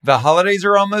The holidays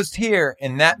are almost here,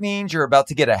 and that means you're about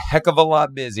to get a heck of a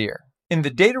lot busier. And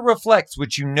the data reflects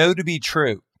what you know to be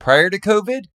true. Prior to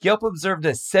COVID, Yelp observed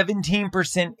a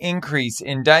 17% increase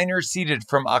in diners seated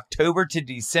from October to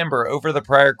December over the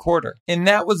prior quarter. And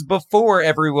that was before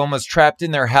everyone was trapped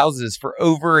in their houses for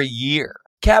over a year.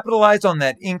 Capitalize on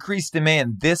that increased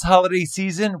demand this holiday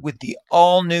season with the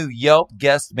all-new Yelp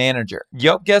Guest Manager.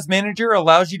 Yelp Guest Manager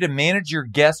allows you to manage your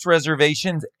guest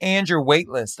reservations and your wait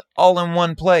list all in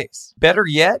one place. Better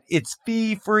yet, it's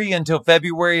fee-free until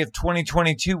February of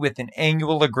 2022 with an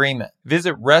annual agreement.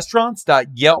 Visit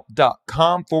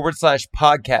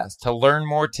restaurants.yelp.com/podcast to learn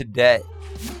more today.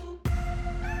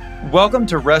 Welcome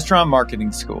to Restaurant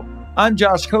Marketing School. I'm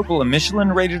Josh Kopel, a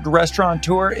Michelin-rated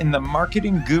restaurateur and the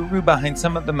marketing guru behind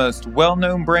some of the most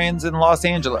well-known brands in Los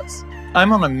Angeles.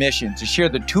 I'm on a mission to share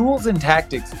the tools and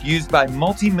tactics used by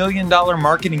multi-million-dollar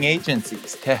marketing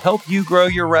agencies to help you grow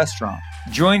your restaurant.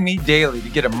 Join me daily to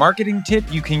get a marketing tip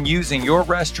you can use in your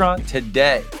restaurant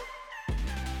today.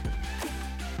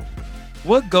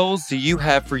 What goals do you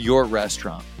have for your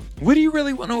restaurant? What do you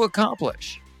really want to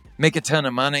accomplish? Make a ton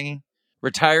of money?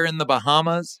 Retire in the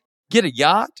Bahamas? Get a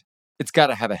yacht? It's got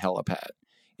to have a helipad.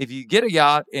 If you get a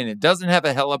yacht and it doesn't have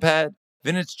a helipad,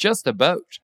 then it's just a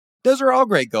boat. Those are all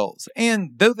great goals,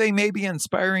 and though they may be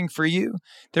inspiring for you,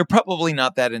 they're probably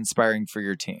not that inspiring for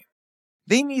your team.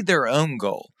 They need their own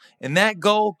goal, and that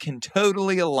goal can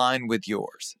totally align with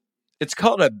yours. It's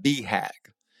called a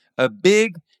BHAG, a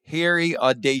big, hairy,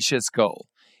 audacious goal,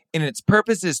 and its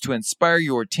purpose is to inspire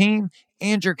your team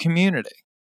and your community.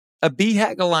 A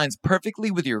BHAG aligns perfectly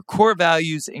with your core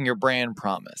values and your brand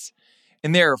promise.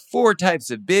 And there are 4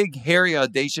 types of big, hairy,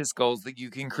 audacious goals that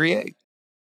you can create.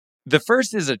 The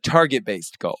first is a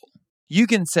target-based goal. You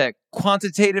can set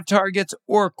quantitative targets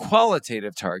or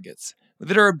qualitative targets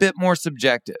that are a bit more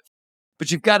subjective.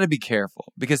 But you've got to be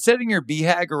careful because setting your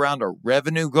BHAG around a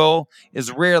revenue goal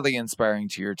is rarely inspiring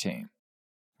to your team.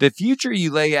 The future you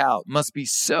lay out must be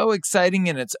so exciting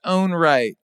in its own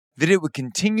right that it would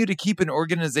continue to keep an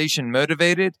organization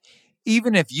motivated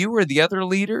even if you or the other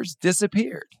leaders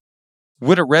disappeared.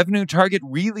 Would a revenue target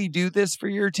really do this for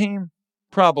your team?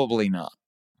 Probably not.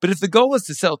 But if the goal is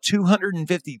to sell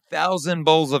 250,000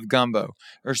 bowls of gumbo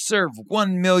or serve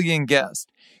 1 million guests,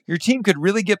 your team could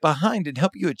really get behind and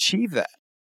help you achieve that.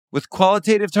 With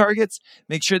qualitative targets,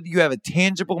 make sure that you have a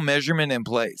tangible measurement in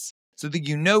place so that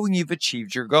you know when you've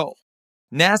achieved your goal.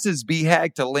 NASA's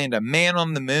BHAG to land a man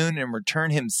on the moon and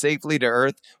return him safely to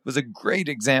Earth was a great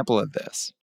example of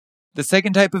this. The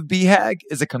second type of BHAG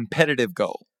is a competitive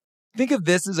goal. Think of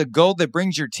this as a goal that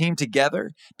brings your team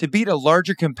together to beat a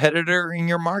larger competitor in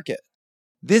your market.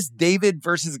 This David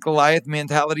versus Goliath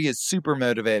mentality is super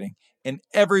motivating, and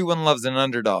everyone loves an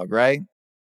underdog, right?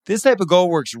 This type of goal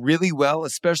works really well,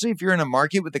 especially if you're in a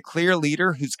market with a clear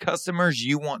leader whose customers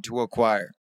you want to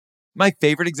acquire. My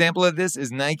favorite example of this is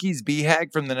Nike's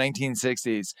BHAG from the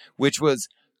 1960s, which was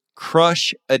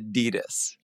crush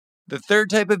Adidas. The third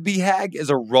type of BHAG is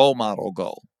a role model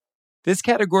goal. This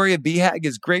category of BHAG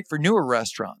is great for newer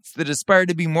restaurants that aspire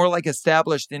to be more like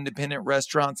established independent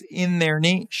restaurants in their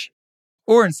niche.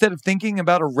 Or instead of thinking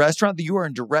about a restaurant that you are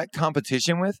in direct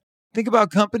competition with, think about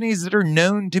companies that are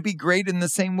known to be great in the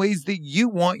same ways that you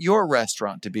want your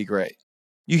restaurant to be great.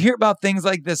 You hear about things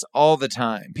like this all the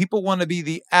time. People want to be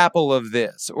the Apple of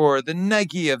this or the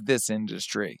Nike of this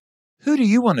industry. Who do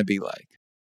you want to be like?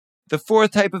 The fourth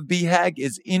type of BHAG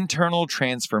is internal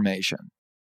transformation.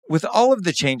 With all of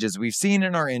the changes we've seen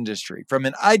in our industry from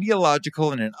an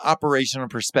ideological and an operational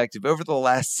perspective over the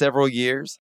last several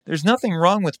years, there's nothing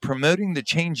wrong with promoting the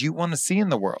change you want to see in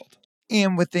the world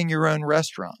and within your own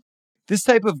restaurant. This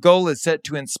type of goal is set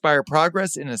to inspire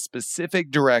progress in a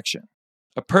specific direction.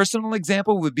 A personal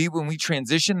example would be when we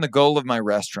transitioned the goal of my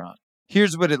restaurant.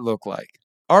 Here's what it looked like.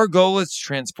 Our goal is to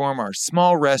transform our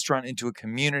small restaurant into a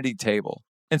community table,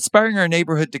 inspiring our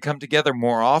neighborhood to come together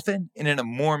more often and in a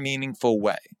more meaningful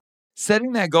way.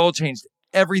 Setting that goal changed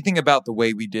everything about the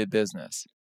way we did business.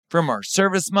 From our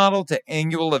service model to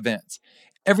annual events,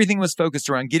 everything was focused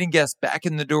around getting guests back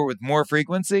in the door with more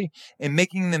frequency and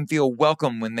making them feel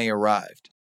welcome when they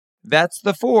arrived. That's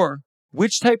the 4.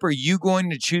 Which type are you going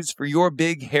to choose for your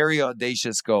big, hairy,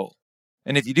 audacious goal?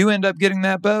 And if you do end up getting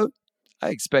that boat, I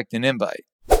expect an invite.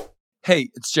 Hey,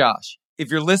 it's Josh. If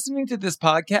you're listening to this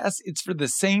podcast, it's for the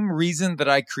same reason that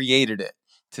I created it.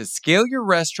 To scale your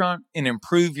restaurant and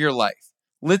improve your life.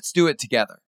 Let's do it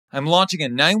together. I'm launching a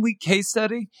 9-week case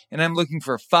study, and I'm looking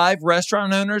for 5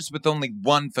 restaurant owners with only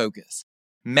one focus: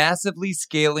 massively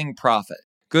scaling profit.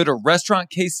 Go to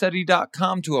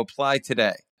restaurantcasestudy.com to apply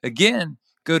today. Again,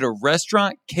 go to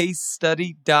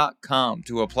restaurantcasestudy.com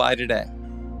to apply today.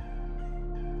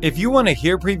 If you want to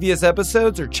hear previous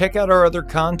episodes or check out our other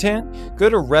content, go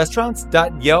to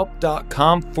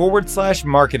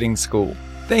restaurants.yelp.com/marketing school.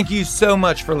 Thank you so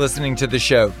much for listening to the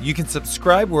show. You can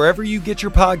subscribe wherever you get your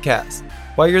podcasts.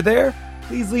 While you're there,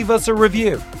 please leave us a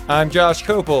review. I'm Josh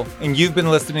Kopel, and you've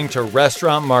been listening to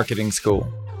Restaurant Marketing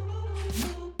School.